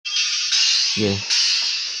Yeah,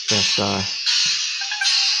 that's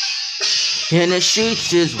in the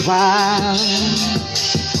streets is wild,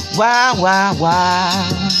 wild, wild,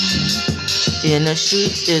 wild. In the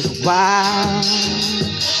streets is wild,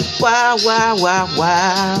 wild, wild, wild,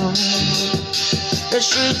 wild. The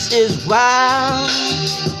streets is wild.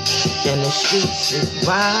 In the streets is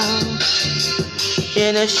wild.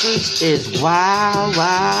 In the streets is wild,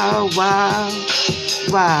 wild, wild,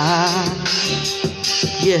 wild.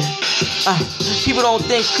 Yeah. People don't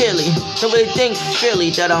think clearly, don't really think fairly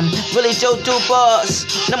that I'm really Joe Dubas,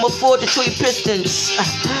 number 4 Detroit Pistons.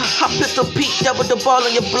 I'm Pistol Pete, double the ball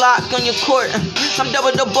on your block, on your court. I'm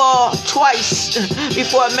double the ball twice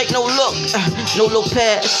before I make no look, no low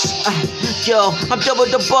pass. Yo, I'm double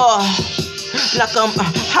the ball. Like I'm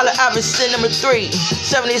Holla Iverson, number 3,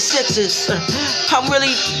 76ers. I'm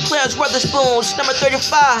really Clarence Weatherspoons, number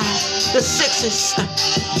 35, the Sixers.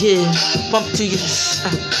 Yeah, bump to you.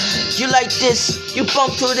 You like this, you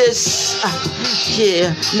bump to this.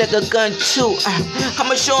 Yeah, nigga gun too.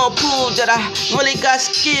 I'ma show them prove that I really got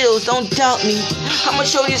skills, don't doubt me. I'ma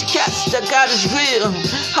show these cats that God is real.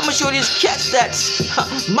 I'ma show these cats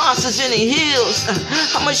that's monsters in the hills.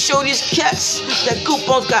 I'ma show these cats that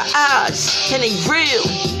Goopons got eyes and they real.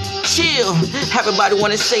 Chill. Everybody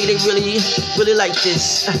wanna say they really like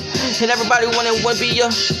this. And everybody wanna be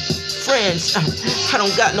your friends. I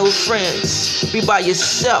don't got no friends. Be by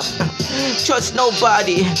yourself. Trust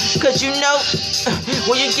nobody. Cause you know,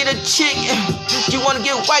 when you get a chick, you wanna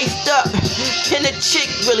get wifed up. And the chick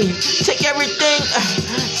really take everything.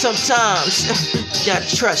 Sometimes you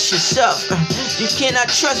gotta trust yourself. You cannot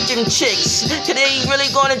trust them chicks, cause they ain't really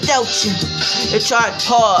gonna doubt you. They try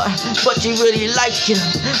hard, but you really like you.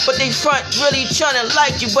 But they front really tryna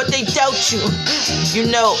like you, but they doubt you. You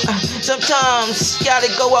know, sometimes you gotta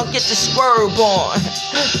go out and get the swerve on.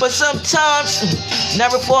 But sometimes,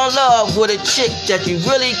 never fall in love with a chick that you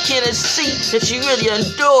really can't see, that she really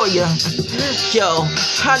adore you. Yo,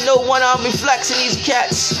 I know when I'm flexing these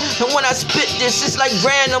cats, and when I spit this, it's like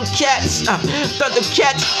random cats. Thunder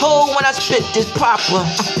cats hold when I spit this proper.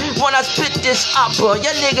 When I spit this opera,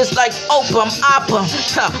 your niggas like Oprah, I'm opera.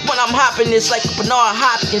 When I'm hopping this like Bernard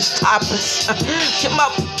Hopkins toppers. My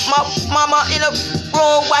mama in a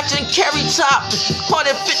room watching Carrie Top,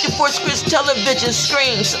 154 screens television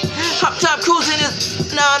screens. I'm Tom Cruising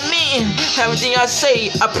is, nah, I mean, everything I say,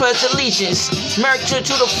 I pledge allegiance. America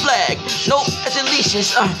to the flag, no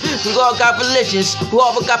allegiance. We all got religions, we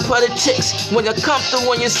all got politics. When you come through,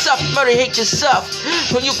 when you suffer, murder, hate yourself.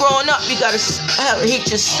 When you growing up, you gotta hate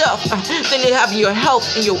yourself. Then they have your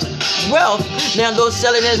health and your wealth. Now go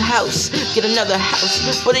selling his house, get another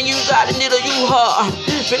house. But then you got a little U-Haul.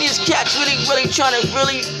 But these cats really trying to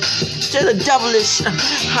they're the devilish.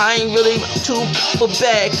 I ain't really too for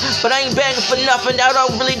bag, but I ain't begging for nothing that I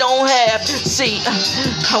really don't have. See,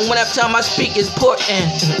 whenever time I speak is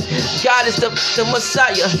important. God is the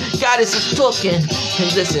Messiah. God is talking.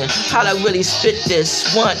 And listen, how I really spit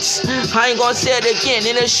this once. I ain't gonna say it again.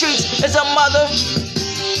 In the streets is a mother.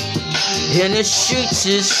 In the streets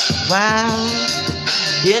is wild.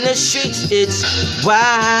 In the streets it's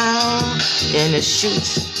wild. In the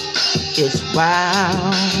streets it's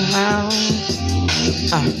wild.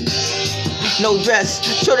 No rest.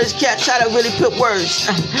 Show this cat try to really put words.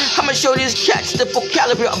 I'ma show these cats the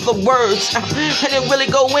vocabulary of the words. And it really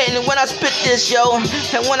go in. And when I spit this, yo,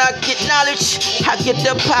 and when I get knowledge, I get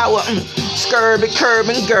the power. Scurvy,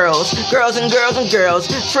 curbing girls. Girls and girls and girls.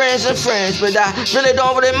 Friends and friends. But I really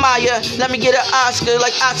don't really admire. Let me get an Oscar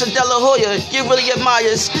like Oscar De La Hoya. You really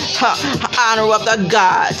admires honor of the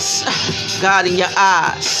gods. God in your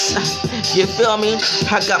eyes. You feel me?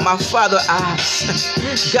 I got my father eyes.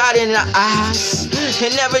 God in the eyes.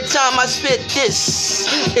 And every time I spit this,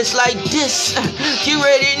 it's like this. You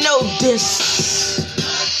already know this.